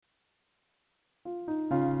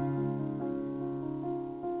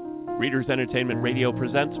Readers Entertainment Radio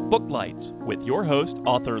presents Booklights with your host,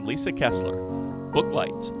 author Lisa Kessler.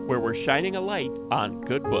 Booklights, where we're shining a light on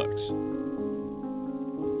good books.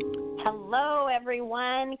 Hello,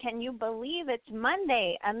 everyone. Can you believe it's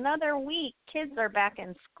Monday? Another week. Kids are back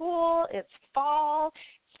in school. It's fall.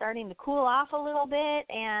 Starting to cool off a little bit,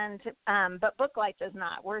 but Booklights is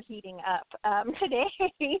not. We're heating up. Today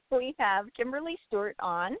we have Kimberly Stuart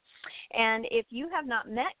on, and if you have not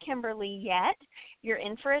met Kimberly yet, you're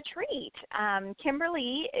in for a treat.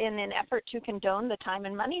 Kimberly, in an effort to condone the time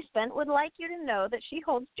and money spent, would like you to know that she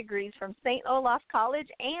holds degrees from St. Olaf College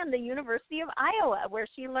and the University of Iowa, where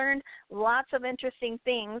she learned lots of interesting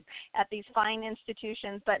things at these fine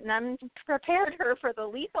institutions, but none prepared her for the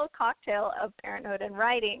lethal cocktail of parenthood and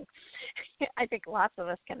writing. I think lots of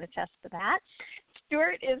us can attest to that.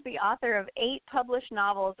 Stuart is the author of 8 published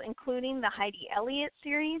novels, including the Heidi Elliott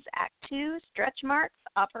series, Act 2, Stretch Marks,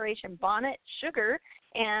 Operation Bonnet, Sugar,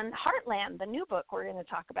 and Heartland, the new book we're going to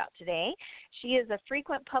talk about today. She is a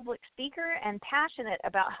frequent public speaker and passionate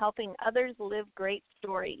about helping others live great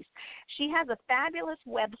stories. She has a fabulous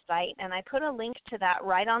website, and I put a link to that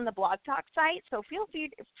right on the Blog Talk site, so feel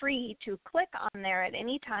free to click on there at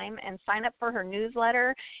any time and sign up for her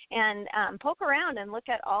newsletter and poke around and look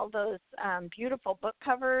at all those beautiful book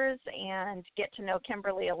covers and get to know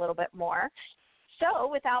Kimberly a little bit more. So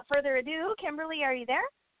without further ado, Kimberly, are you there?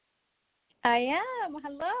 I am.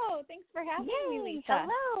 Hello. Thanks for having me, Lisa.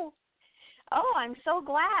 Hello. Oh, I'm so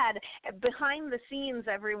glad. Behind the scenes,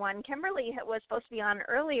 everyone, Kimberly was supposed to be on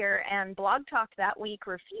earlier, and Blog Talk that week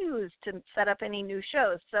refused to set up any new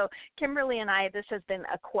shows. So Kimberly and I, this has been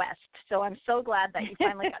a quest. So I'm so glad that you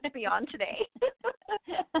finally got to be on today.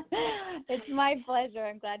 It's my pleasure.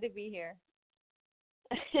 I'm glad to be here.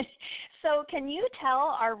 So can you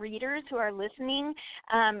tell our readers who are listening,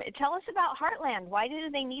 tell us about Heartland. Why do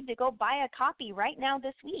they need to go buy a copy right now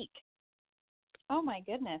this week? Oh, my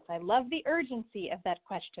goodness. I love the urgency of that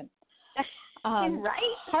question.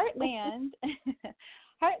 Right? Heartland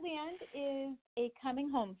is a coming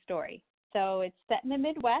home story. So it's set in the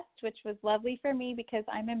Midwest, which was lovely for me because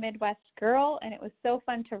I'm a Midwest girl, and it was so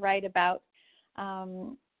fun to write about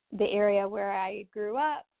the area where I grew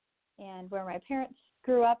up and where my parents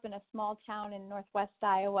grew up in a small town in northwest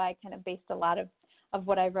Iowa. I kind of based a lot of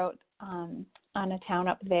what I wrote on a town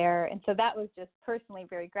up there. And so that was just personally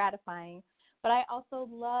very gratifying. But I also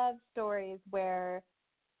love stories where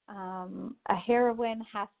a heroine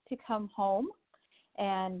has to come home.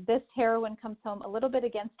 And this heroine comes home a little bit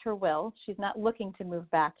against her will. She's not looking to move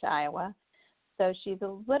back to Iowa. So she's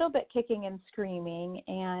a little bit kicking and screaming,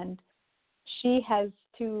 and she has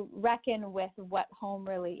to reckon with what home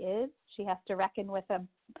really is. She has to reckon with a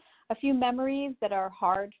few memories that are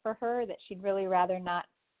hard for her that she'd really rather not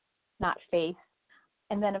face.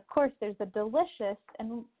 And then, of course, there's a delicious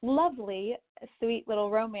and lovely, sweet little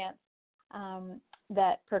romance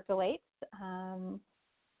that percolates.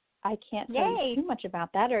 I can't tell you too much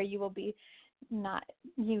about that, or you will be I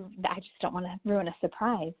just don't want to ruin a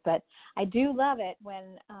surprise. But I do love it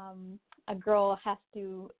when a girl has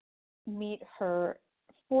to meet her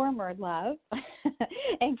former love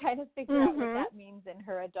and kind of figure out what that means in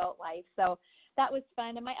her adult life. So that was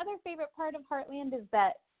fun. And my other favorite part of Heartland is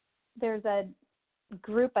that there's a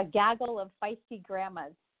gaggle of feisty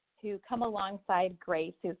grandmas who come alongside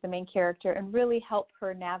Grace, who's the main character, and really help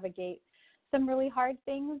her navigate some really hard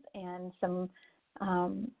things and some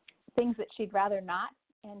things that she'd rather not.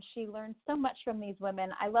 And she learns so much from these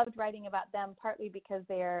women. I loved writing about them partly because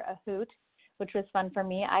they are a hoot, which was fun for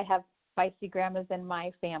me. I have feisty grandmas in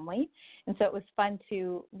my family, and so it was fun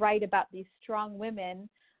to write about these strong women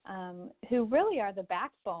who really are the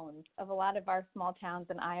backbones of a lot of our small towns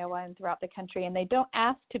in Iowa and throughout the country, and they don't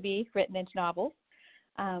ask to be written into novels,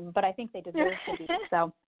 but I think they deserve to be.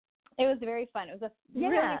 So it was very fun. It was a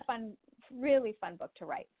really fun book to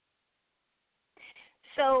write.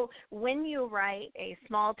 So when you write a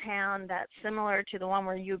small town that's similar to the one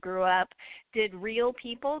where you grew up, did real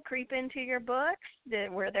people creep into your books?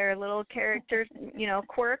 Were there little characters,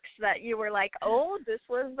 quirks that you were like, oh, this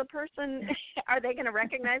was the person? Are they going to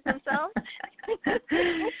recognize themselves?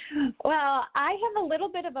 Well, I have a little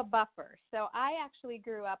bit of a buffer. So I actually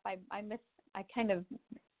grew up, I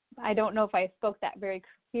don't know if I spoke that very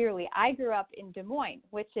clearly. I grew up in Des Moines,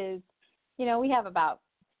 which is, we have about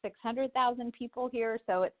 600,000 people here,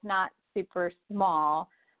 so it's not super small.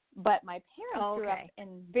 But my parents grew up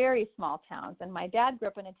in very small towns, and my dad grew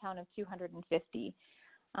up in a town of 250.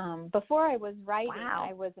 Before I was writing,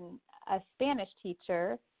 I was a Spanish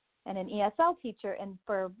teacher and an ESL teacher, and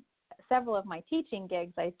for several of my teaching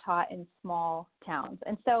gigs, I taught in small towns.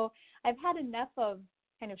 And so I've had enough of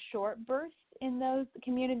kind of short bursts in those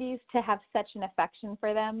communities to have such an affection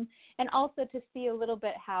for them, and also to see a little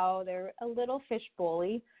bit how they're a little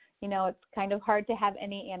fishbowl-y. You know, it's kind of hard to have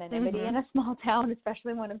any anonymity in a small town,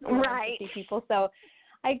 especially when it's 50 people. So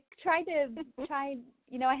I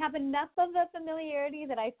you know, I have enough of a familiarity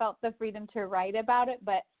that I felt the freedom to write about it,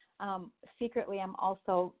 but secretly I'm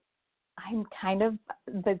kind of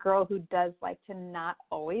the girl who does like to not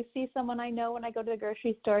always see someone I know when I go to the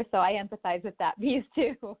grocery store, so I empathize with that piece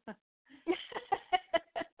too.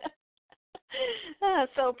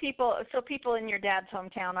 So people in your dad's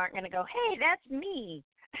hometown aren't going to go, "Hey, that's me."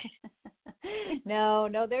 No,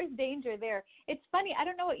 there's danger there. It's funny. I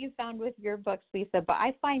don't know what you found with your books, Lisa, but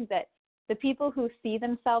I find that the people who see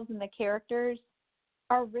themselves in the characters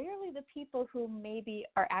are rarely the people who maybe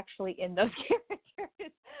are actually in those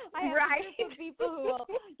characters. I have a group of people who will,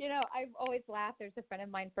 you know, I've always laughed. There's a friend of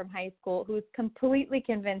mine from high school who's completely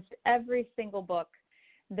convinced every single book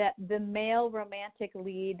that the male romantic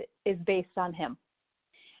lead is based on him.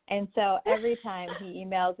 And so every time he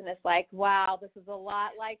emails and it's like, wow, this is a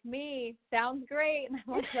lot like me. Sounds great. And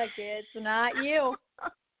I'm like, it's not you.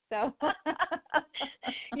 So,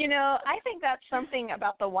 you know, I think that's something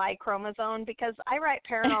about the Y chromosome, because I write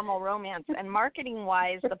paranormal romance, and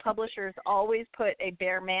marketing-wise, the publishers always put a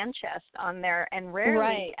bare man chest on there and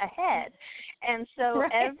rarely a head. And so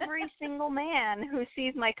every single man who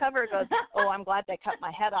sees my cover goes, "Oh, I'm glad they cut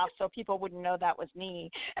my head off so people wouldn't know that was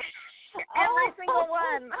me." Every single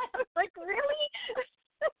one. I was like, really?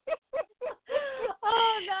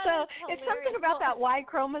 So it's something about that Y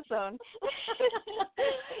chromosome.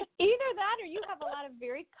 Either that or you have a lot of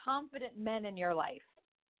very confident men in your life.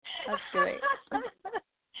 That's great.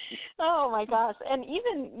 Oh my gosh. And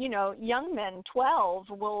even, you know, young men, 12,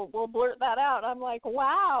 will blurt that out. I'm like,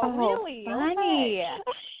 wow, really? Funny.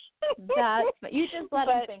 Okay. You just let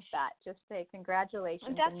them think that. Just say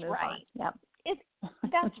congratulations and move on. Yep.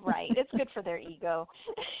 That's right. It's good for their ego.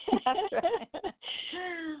 That's right.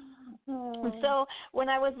 So when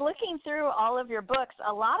I was looking through all of your books,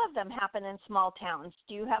 a lot of them happen in small towns.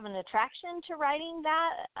 Do you have an attraction to writing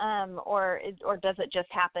that, or does it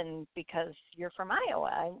just happen because you're from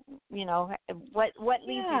Iowa? You know, what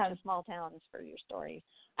leads you to small towns for your stories?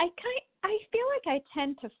 I feel like I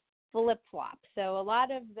tend to flip-flop. So a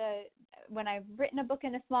lot of when I've written a book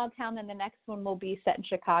in a small town, then the next one will be set in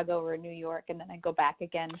Chicago or New York, and then I go back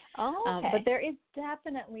again. Oh, okay. But there is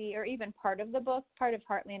definitely, or even part of the book, part of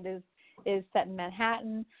Heartland is set in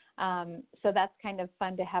Manhattan. So that's kind of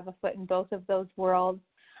fun to have a foot in both of those worlds.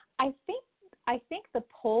 I think the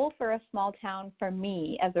pull for a small town for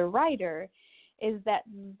me as a writer is that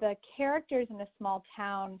the characters in a small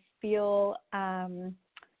town feel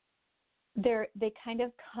they kind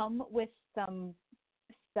of come with some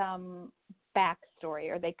backstory,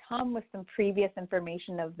 or they come with some previous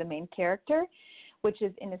information of the main character, which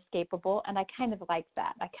is inescapable. And I kind of like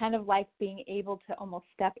that. I kind of like being able to almost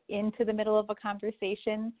step into the middle of a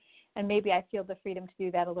conversation. And maybe I feel the freedom to do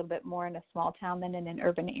that a little bit more in a small town than in an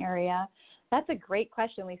urban area. That's a great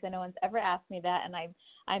question, Lisa. No one's ever asked me that. And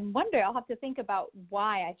I'm wondering, I'll have to think about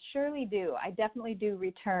why. I surely do. I definitely do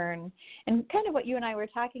return. And kind of what you and I were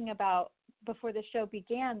talking about before the show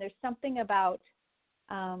began, there's something about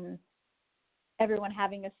everyone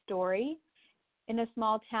having a story in a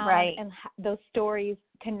small town, and those stories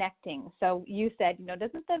connecting. So you said, you know,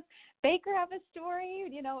 doesn't the baker have a story?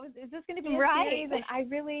 You know, is this going to be a series? And I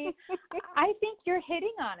think you're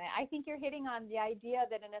hitting on it. I think you're hitting on the idea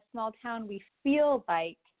that in a small town we feel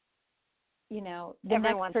like, you know, the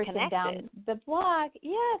everyone's next person connected down the block,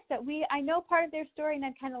 that I know part of their story, and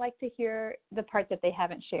I'd kind of like to hear the part that they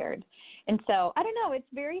haven't shared. And so, I don't know, it's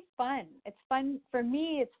very fun. It's fun, for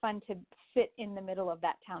me, it's fun to sit in the middle of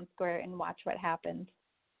that town square and watch what happens.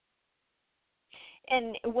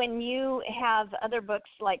 And when you have other books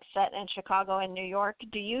like set in Chicago and New York,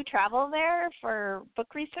 do you travel there for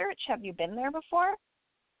book research? Have you been there before?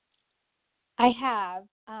 I have.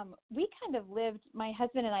 We kind of my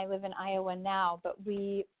husband and I live in Iowa now, but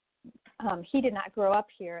he did not grow up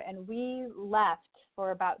here, and we left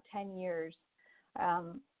for about 10 years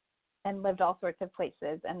and lived all sorts of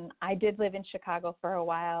places. And I did live in Chicago for a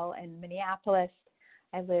while, and Minneapolis.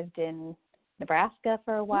 I lived in Nebraska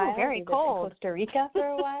for a while. Ooh, very cold. In Costa Rica for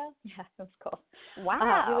a while. Yeah, it was cold.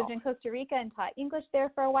 Wow. We lived in Costa Rica and taught English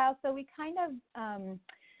there for a while, so we kind of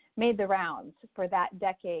made the rounds for that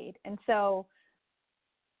decade. And so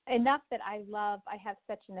enough that I have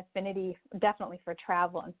such an affinity definitely for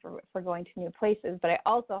travel and for going to new places, but I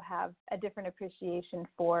also have a different appreciation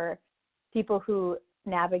for people who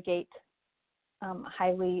navigate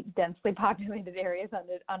highly densely populated areas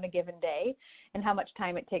on a given day, and how much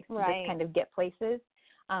time it takes to just kind of get places.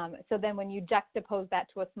 So then when you juxtapose that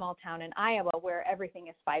to a small town in Iowa where everything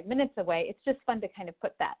is 5 minutes away, it's just fun to kind of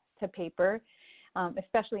put that to paper,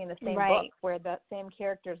 especially in the same book where the same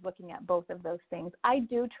character is looking at both of those things. I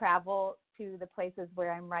do travel to the places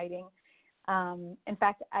where I'm writing. In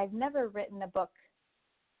fact, I've never written a book.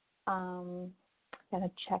 I'm going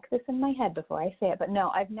to check this in my head before I say it, but no,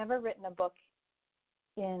 I've never written a book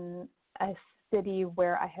in a city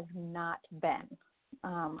where I have not been.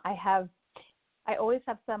 I always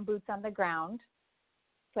have some boots on the ground.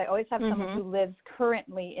 So I always have someone who lives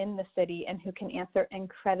currently in the city and who can answer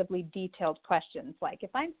incredibly detailed questions. Like if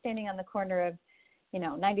I'm standing on the corner of,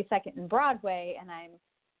 92nd and Broadway and I'm,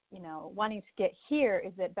 wanting to get here,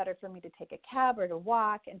 is it better for me to take a cab or to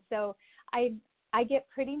walk? And so I get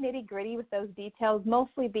pretty nitty gritty with those details,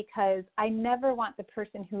 mostly because I never want the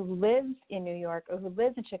person who lives in New York or who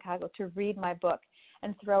lives in Chicago to read my book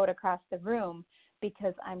and throw it across the room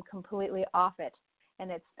because I'm completely off it.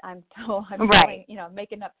 And I'm telling,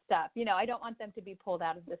 making up stuff. I don't want them to be pulled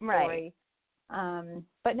out of the story. Right.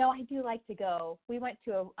 But no, I do like to go. We went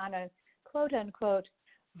on a quote unquote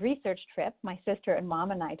research trip, my sister and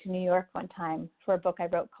mom and I, to New York one time for a book I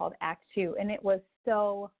wrote called Act Two. And it was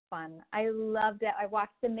so fun. I loved it. I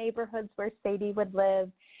walked the neighborhoods where Sadie would live,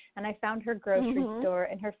 and I found her grocery store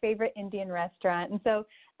and her favorite Indian restaurant. And so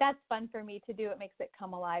that's fun for me to do. It makes it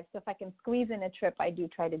come alive. So if I can squeeze in a trip, I do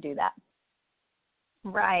try to do that.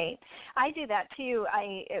 Right. I do that too.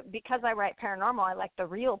 Because I write paranormal, I like the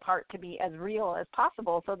real part to be as real as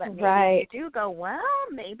possible so that maybe you do go, well,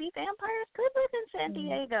 maybe vampires could live in San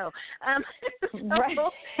Diego.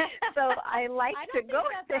 So I like to go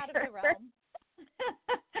there. Out of the realm.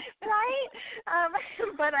 Right?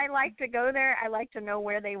 But I like to go there. I like to know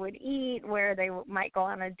where they would eat, where they might go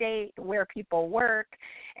on a date, where people work.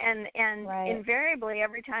 And invariably,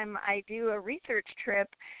 every time I do a research trip,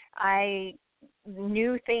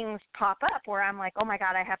 new things pop up where I'm like, oh my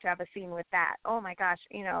God, I have to have a scene with that. Oh my gosh,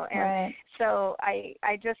 and so I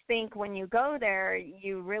just think when you go there,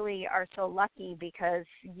 you really are so lucky because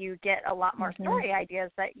you get a lot more story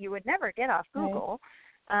ideas that you would never get off Google,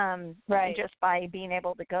 just by being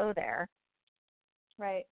able to go there.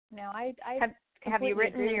 Right. Now, have you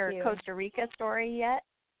written your Costa Rica story yet?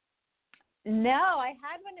 No, I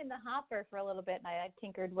had one in the hopper for a little bit, and I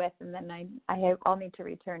tinkered with, and then I'll need to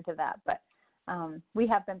return to that, but we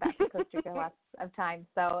have been back to Costa Rica lots of times,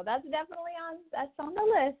 so that's definitely on the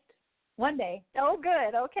list one day. Oh,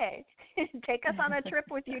 good. Okay. Take us on a trip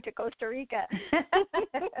with you to Costa Rica.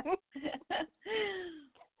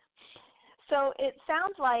 So it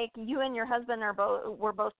sounds like you and your husband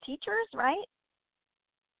were both teachers, right?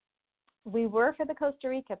 We were for the Costa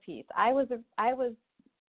Rica piece. I went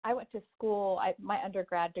to school. My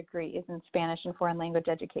undergrad degree is in Spanish and foreign language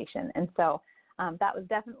education, and so that was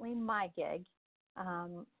definitely my gig.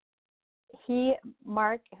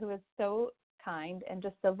 Mark, who is so kind and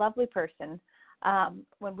just a lovely person,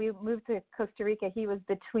 when we moved to Costa Rica, he was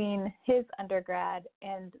between his undergrad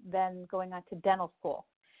and then going on to dental school.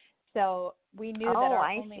 So we knew that our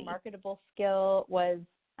only marketable skill was,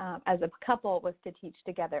 as a couple, was to teach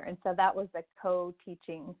together. And so that was a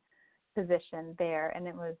co-teaching position there, and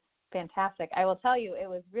it was fantastic. I will tell you, it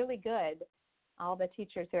was really good. All the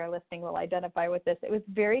teachers who are listening will identify with this. It was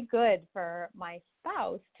very good for my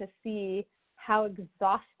spouse to see how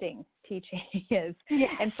exhausting teaching is,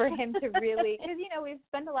 and for him to really, because, we've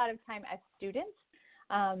spent a lot of time as students.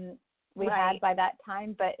 We had by that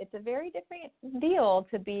time, but it's a very different deal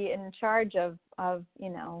to be in charge of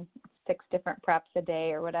 6 different preps a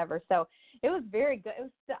day or whatever. So it was very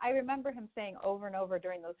good. I remember him saying over and over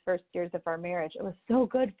during those first years of our marriage, it was so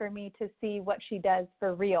good for me to see what she does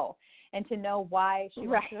for real and to know why she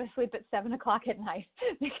went to sleep at 7 o'clock at night,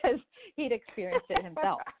 because he'd experienced it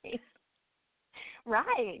himself.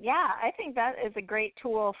 Right. Yeah. I think that is a great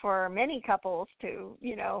tool for many couples to,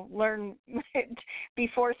 learn, be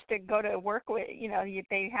forced to go to work with,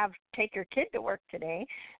 they have take your kid to work today.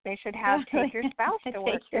 They should have take your spouse to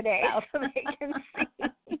work today so they can see.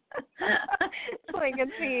 So they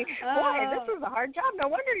can see, boy, this is a hard job. No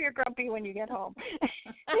wonder you're grumpy when you get home.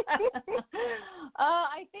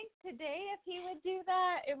 I think today if he would do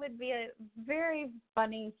that, it would be a very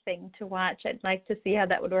funny thing to watch. I'd like to see how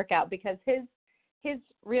that would work out, because his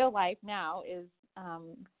real life now is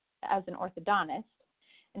as an orthodontist.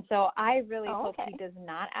 And so I really hope he does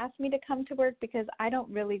not ask me to come to work, because I don't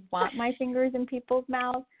really want my fingers in people's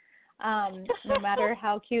mouths, no matter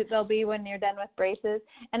how cute they'll be when you're done with braces.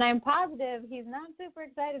 And I'm positive he's not super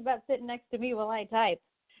excited about sitting next to me while I type.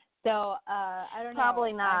 So I don't know.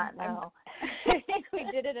 Probably not, no. I think we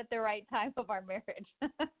did it at the right time of our marriage.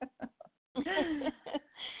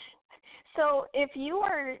 So if you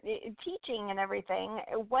were teaching and everything,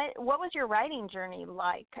 what was your writing journey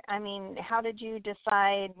like? I mean, how did you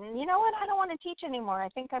decide, you know what, I don't want to teach anymore. I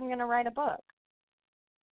think I'm going to write a book.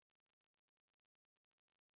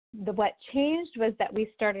 What changed was that we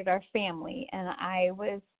started our family, and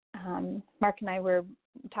Mark and I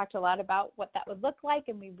talked a lot about what that would look like,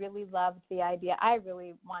 and we really loved the idea. I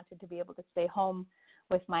really wanted to be able to stay home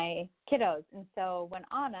with my kiddos. And so when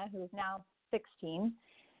Anna, who is now 16,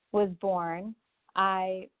 was born,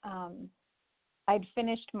 I'd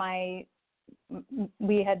finished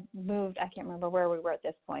we had moved, I can't remember where we were at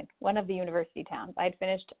this point, one of the university towns. I'd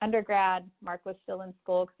finished undergrad. Mark was still in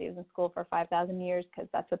school because he was in school for 5,000 years because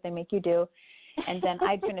that's what they make you do. And then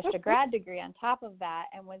I'd finished a grad degree on top of that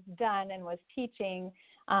and was done and was teaching.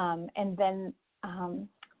 And then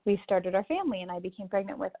we started our family, and I became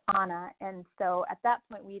pregnant with Anna. And so at that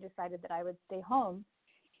point, we decided that I would stay home.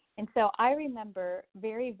 And so I remember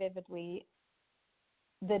very vividly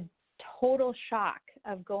the total shock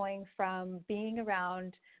of going from being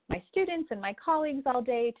around my students and my colleagues all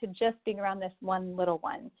day to just being around this one little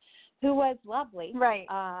one who was lovely. Right.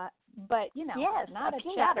 But, you know, yes, not a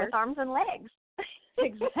peanut chatter. with arms and legs.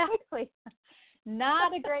 Exactly.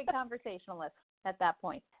 Not a great conversationalist at that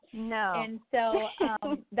point. No. And so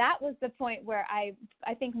that was the point where I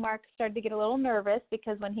think Mark started to get a little nervous,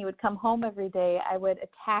 because when he would come home every day, I would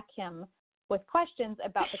attack him with questions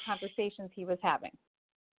about the conversations he was having.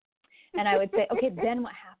 And I would say, okay, then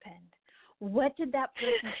what happened? What did that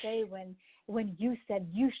person say when you said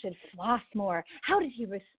you should floss more? How did he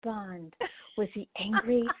respond? Was he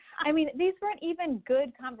angry? I mean, these weren't even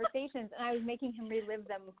good conversations, and I was making him relive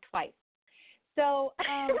them twice. So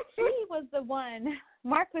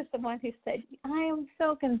Mark was the one who said, I am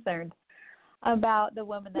so concerned about the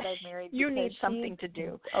woman that I've married. You need something to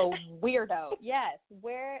do. A weirdo. Yes.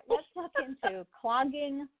 Let's look into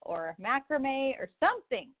clogging or macrame or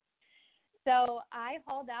something. So I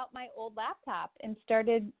hauled out my old laptop and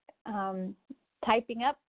started typing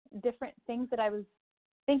up different things that I was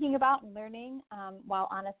thinking about and learning while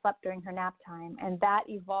Anna slept during her nap time. And that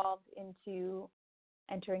evolved into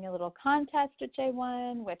entering a little contest, which I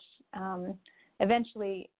won, which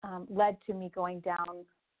eventually led to me going down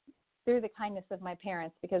through the kindness of my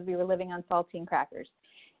parents, because we were living on saltine crackers.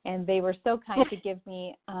 And they were so kind to give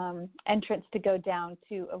me entrance to go down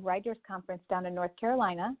to a writers' conference down in North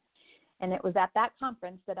Carolina. And it was at that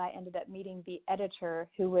conference that I ended up meeting the editor,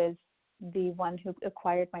 who was the one who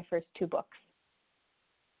acquired my first 2 books.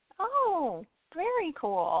 Oh, very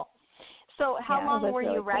cool. So how long were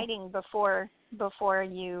you writing before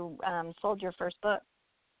you sold your first book?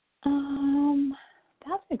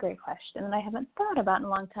 That's a great question, and I haven't thought about in a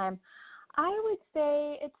long time. I would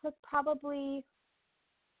say it took probably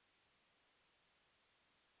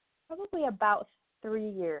about 3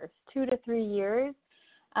 years, 2 to 3 years.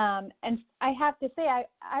 And I have to say,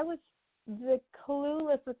 I was the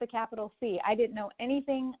clueless with the capital C. I didn't know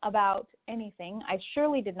anything about anything. I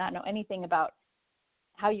surely did not know anything about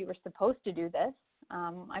how you were supposed to do this.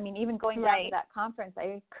 I mean, even going down to that conference,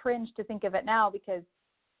 I cringe to think of it now, because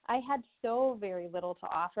I had so very little to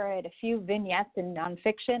offer. I had a few vignettes in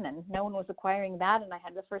nonfiction, and no one was acquiring that. And I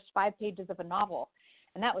had the first 5 pages of a novel,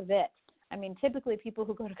 and that was it. I mean, typically people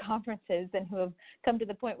who go to conferences and who have come to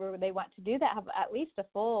the point where they want to do that have at least a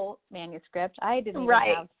full manuscript. I didn't even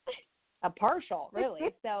have a partial, really.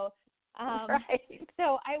 So,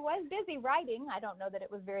 so I was busy writing. I don't know that it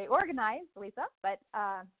was very organized, Lisa, but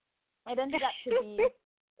it ended up to be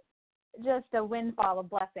just a windfall of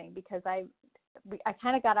blessing, because I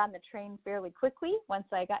kind of got on the train fairly quickly once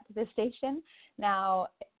I got to the station. Now,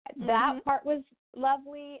 that part was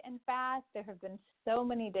lovely and fast. There have been so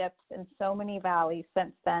many dips and so many valleys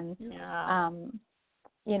since then.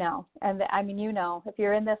 You know, and I mean, you know, if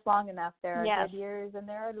you're in this long enough, there are good years and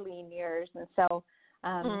there are lean years. And so,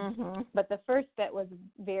 but the first bit was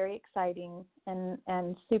very exciting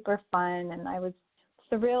and super fun. And I was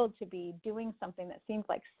thrilled to be doing something that seemed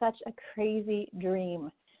like such a crazy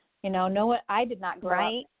dream. You know, I did not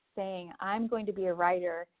grow up saying I'm going to be a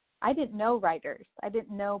writer. I didn't know writers. I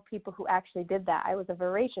didn't know people who actually did that. I was a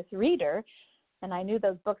voracious reader, and I knew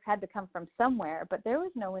those books had to come from somewhere, but there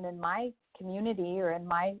was no one in my community or in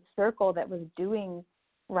my circle that was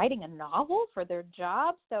writing a novel for their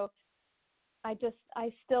job. So I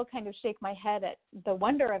still kind of shake my head at the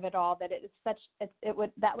wonder of it all, that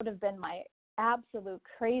that would have been my absolute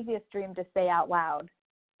craziest dream to say out loud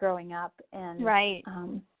growing up. And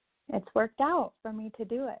it's worked out for me to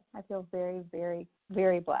do it. I feel very, very,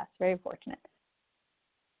 very blessed, very fortunate.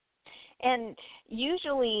 And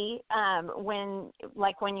usually when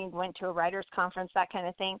you went to a writer's conference, that kind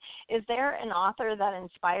of thing, is there an author that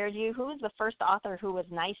inspired you? Who was the first author who was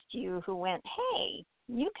nice to you, who went, hey,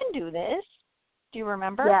 you can do this? Do you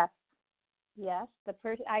remember? Yes.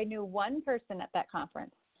 I knew one person at that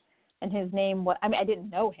conference, and his name was, I didn't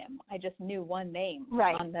know him. I just knew one name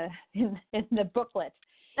on in the booklet,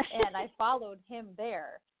 and I followed him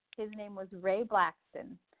there. His name was Ray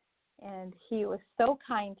Blackston, and he was so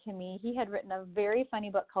kind to me. He had written a very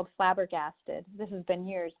funny book called Flabbergasted. This has been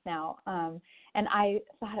years now, and I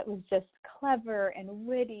thought it was just clever and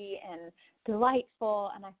witty and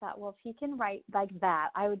delightful, and I thought, well, if he can write like that,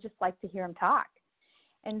 I would just like to hear him talk.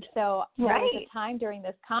 And so there was a time during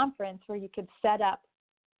this conference where you could set up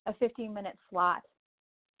a 15-minute slot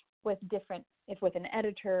with an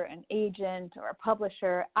editor, an agent, or a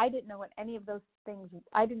publisher. I didn't know what any of those things,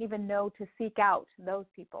 I didn't even know to seek out those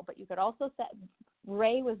people, but you could also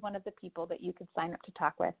Ray was one of the people that you could sign up to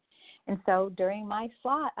talk with. And so during my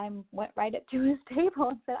slot, I went right up to his table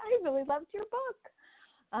and said, I really loved your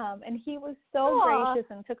book. And he was so gracious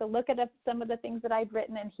and took a look at some of the things that I'd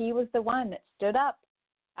written, and he was the one that stood up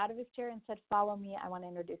out of his chair and said, follow me, I want to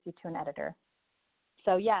introduce you to an editor.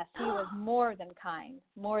 So yes, he was more than kind.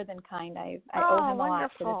 I owe him a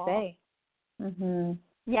lot to this day. Mm-hmm.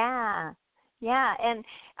 Yeah, and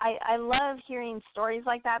I love hearing stories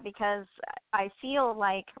like that, because I feel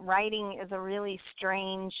like writing is a really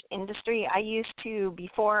strange industry. I used to,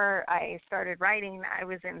 before I started writing, I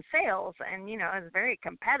was in sales, and it was a very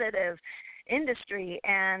competitive industry.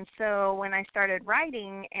 And so when I started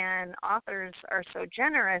writing, and authors are so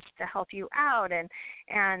generous to help you out, and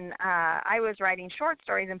I was writing short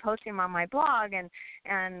stories and posting them on my blog,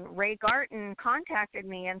 and Ray Garton contacted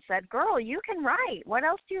me and said, girl, you can write. What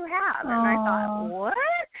else do you have? And I thought, what?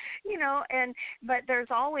 But there's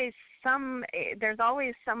always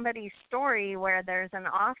somebody's story where there's an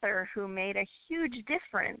author who made a huge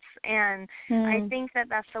difference. And I think that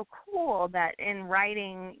that's so cool that in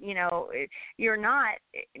writing,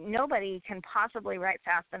 nobody can possibly write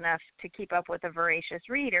fast enough to keep up with a voracious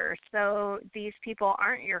reader. So these people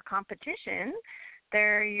aren't your competition.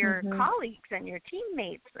 They're your colleagues and your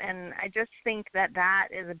teammates, and I just think that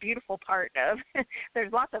is a beautiful part of.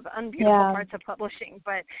 There's lots of unbeautiful parts of publishing,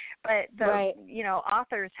 but the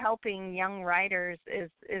authors helping young writers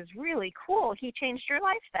is really cool. He changed your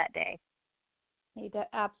life that day. He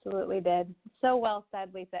absolutely did. So well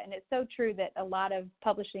said, Lisa, and it's so true that a lot of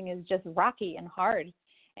publishing is just rocky and hard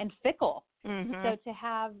and fickle. So to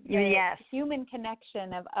have the human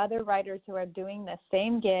connection of other writers who are doing the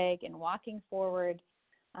same gig and walking forward,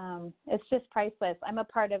 it's just priceless. I'm a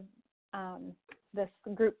part of this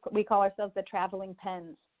group. We call ourselves the Traveling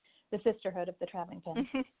Pens, the Sisterhood of the Traveling Pens.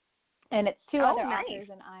 And it's two other authors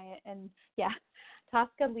and I, and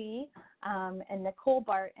Tosca Lee and Nicole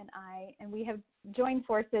Bart and I, and we have joined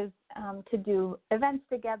forces to do events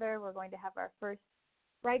together. We're going to have our first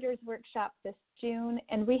writers workshop this June,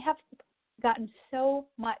 and we have gotten so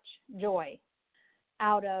much joy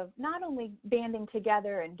out of not only banding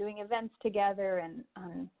together and doing events together and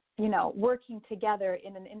working together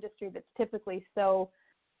in an industry that's typically so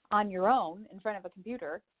on your own in front of a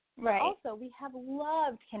computer. Right. Also, we have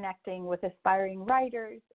loved connecting with aspiring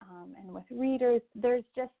writers and with readers. There's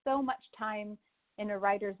just so much time in a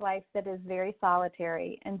writer's life that is very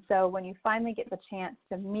solitary. And so when you finally get the chance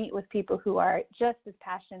to meet with people who are just as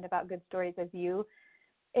passionate about good stories as you,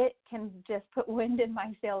 it can just put wind in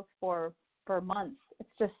my sails for months. It's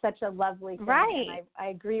just such a lovely thing. Right. And I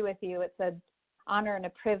agree with you. It's an honor and a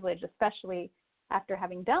privilege, especially after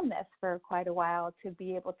having done this for quite a while, to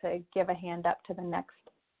be able to give a hand up to the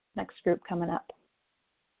next group coming up.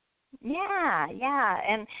 Yeah,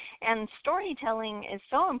 and storytelling is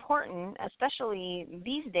so important, especially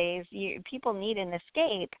these days. People need an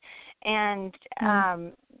escape, and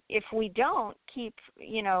if we don't keep,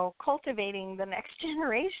 cultivating the next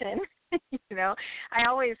generation,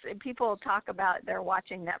 people talk about they're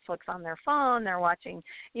watching Netflix on their phone, they're watching,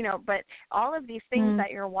 but all of these things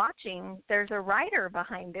that you're watching, there's a writer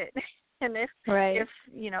behind it. And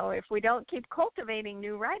if we don't keep cultivating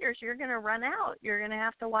new writers, you're going to run out. You're going to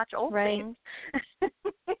have to watch old things.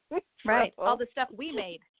 Right. All the stuff we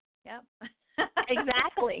made. Yep.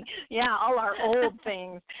 Exactly. Yeah, all our old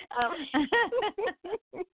things.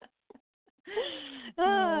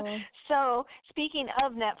 So speaking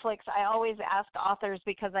of Netflix, I always ask authors,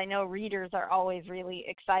 because I know readers are always really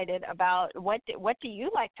excited about what do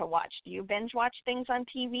you like to watch? Do you binge watch things on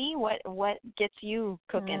TV? What gets you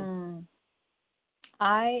cooking?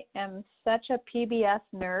 I am such a PBS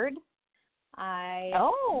nerd.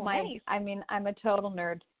 Nice. I'm a total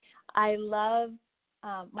nerd. I love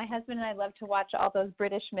my husband and I love to watch all those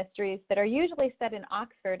British mysteries that are usually set in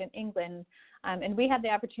Oxford in England. And we had the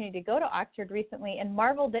opportunity to go to Oxford recently and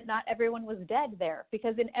marveled that not everyone was dead there,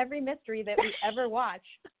 because in every mystery that we ever watch,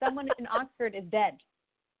 someone in Oxford is dead.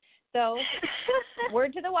 So,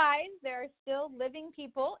 word to the wise, there are still living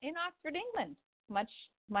people in Oxford, England, much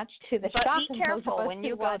to the shock of those of us when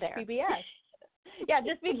you who go watch there. PBS. Yeah,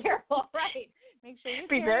 just be careful, right? Make sure you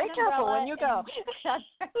be very careful when you go. That's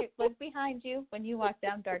right. Look behind you when you walk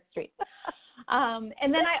down dark streets. And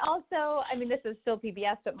then I also, this is still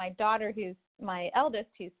PBS, but my daughter, who's my eldest,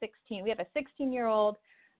 who's 16, we have a 16-year-old,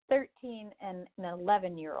 13, and an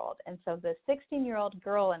 11-year-old. And so the 16-year-old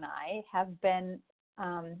girl and I have been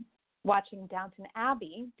watching Downton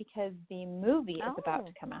Abbey because the movie is about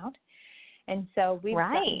to come out. And so we've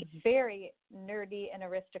gotten very nerdy and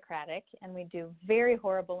aristocratic, and we do very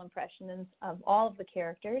horrible impressions of all of the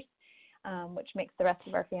characters, which makes the rest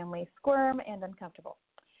of our family squirm and uncomfortable.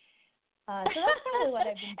 So that's probably what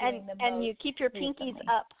I've been doing the most. And you keep your pinkies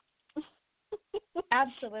up.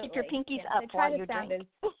 Absolutely. Keep your pinkies up I try while to you sound drink.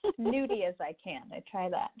 as nudie as I can. I try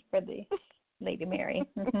that for the Lady Mary.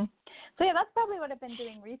 Mm-hmm. So yeah, that's probably what I've been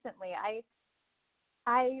doing recently.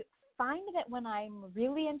 I find that when I'm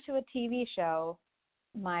really into a TV show,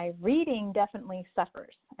 my reading definitely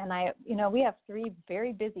suffers. And we have 3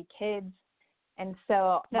 very busy kids, and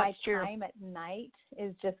so my time at night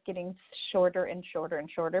is just getting shorter and shorter and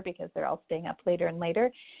shorter because they're all staying up later and later.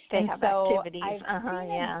 They have activities. I've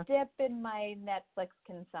seen a dip in my Netflix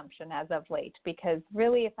consumption as of late, because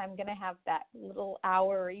really, if I'm going to have that little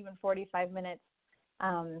hour or even 45 minutes,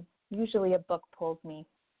 usually a book pulls me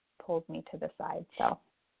to the side. So.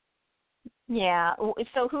 Yeah.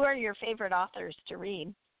 So who are your favorite authors to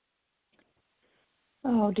read?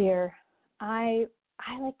 Oh dear. I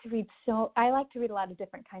like to read a lot of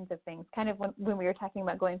different kinds of things. Kind of when we were talking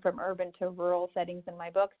about going from urban to rural settings in my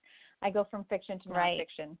books, I go from fiction to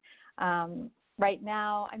nonfiction. Right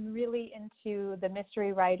now, I'm really into the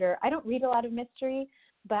mystery writer. I don't read a lot of mystery,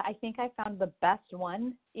 but I think I found the best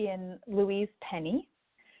one in Louise Penny.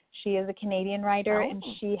 She is a Canadian writer, and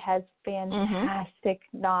she has fantastic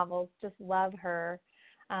novels. Just love her.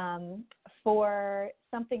 For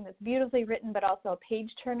something that's beautifully written but also a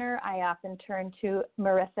page-turner, I often turn to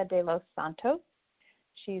Marissa de los Santos.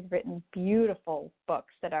 She's written beautiful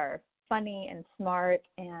books that are funny and smart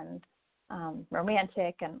and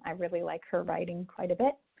romantic, and I really like her writing quite a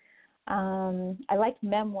bit. I like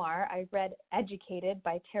memoir. I read Educated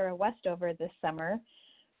by Tara Westover this summer,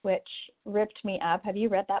 which ripped me up. Have you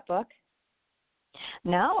read that book?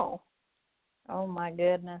 No. Oh, my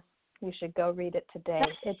goodness. You should go read it today.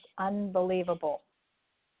 It's unbelievable.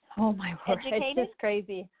 Oh, my word. Educated? It's just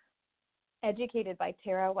crazy. Educated by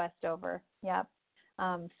Tara Westover. Yep.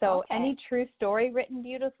 So any true story written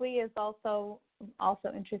beautifully is also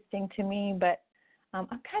interesting to me, but I'm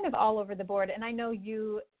kind of all over the board. And I know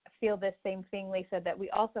you feel this same thing, Lisa, that we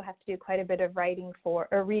also have to do quite a bit of reading for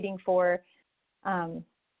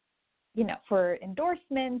for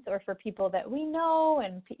endorsements or for people that we know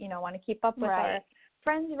and, want to keep up with our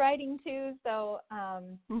friends writing too. So,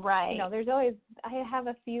 there's always, I have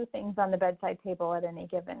a few things on the bedside table at any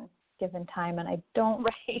given time, and I don't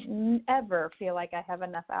ever feel like I have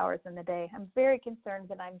enough hours in the day. I'm very concerned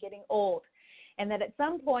that I'm getting old, and that at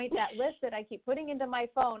some point that list that I keep putting into my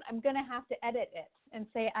phone, I'm going to have to edit it and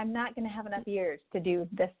say I'm not going to have enough years to do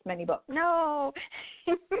this many books. No.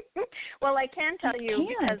 Well, I can tell you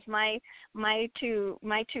because my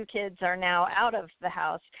two kids are now out of the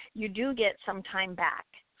house. You do get some time back.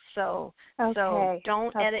 So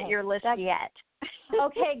don't edit your list yet.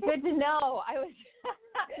 Okay, good to know.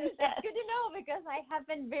 That's good to know, because I have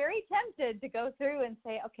been very tempted to go through and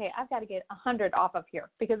say, okay, I've got to get 100 off of here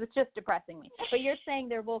because it's just depressing me. But you're saying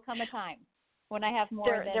there will come a time when I have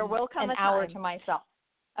more than an hour to myself.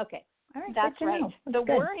 Okay. All right. That's right. The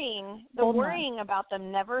worrying about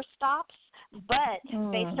them never stops, but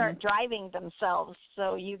they start driving themselves,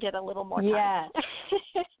 so you get a little more time.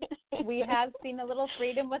 Yes. We have seen a little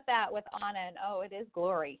freedom with that with Anna, and it is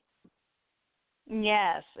glory.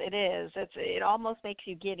 Yes, it is. It almost makes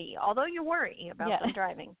you giddy, although you worry about them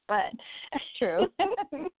driving. But true.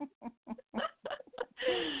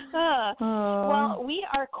 Well, we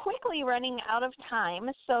are quickly running out of time,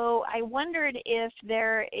 so I wondered if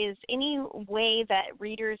there is any way that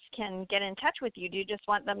readers can get in touch with you. Do you just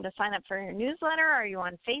want them to sign up for your newsletter? Are you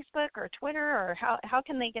on Facebook or Twitter, or how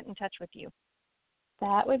can they get in touch with you?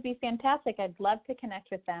 That would be fantastic. I'd love to connect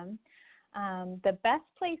with them. The best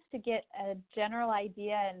place to get a general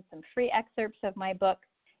idea and some free excerpts of my book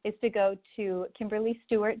is to go to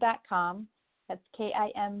KimberlyStuart.com. That's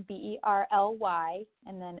KIMBERLY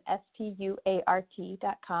and then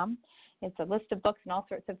STUART.com. It's a list of books and all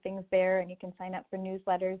sorts of things there, and you can sign up for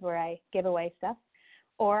newsletters where I give away stuff.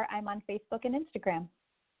 Or I'm on Facebook and Instagram.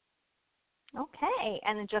 Okay,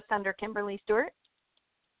 and just under Kimberly Stuart?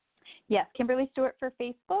 Yes, Kimberly Stuart for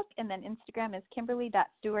Facebook, and then Instagram is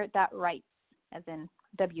kimberly.stuart.writes, as in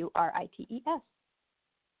WRITES.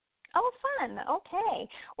 Oh, fun. Okay.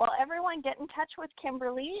 Well, everyone get in touch with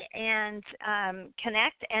Kimberly and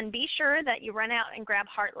connect, and be sure that you run out and grab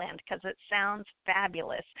Heartland because it sounds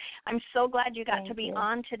fabulous. I'm so glad you got to be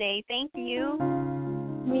on today. Thank you.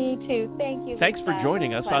 Me too. Thank you, Lisa. Thanks for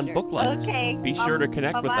joining us on Booklights. Okay. Be sure to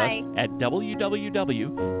connect with us at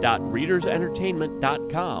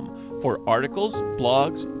www.readersentertainment.com for articles,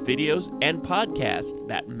 blogs, videos, and podcasts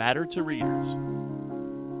that matter to readers.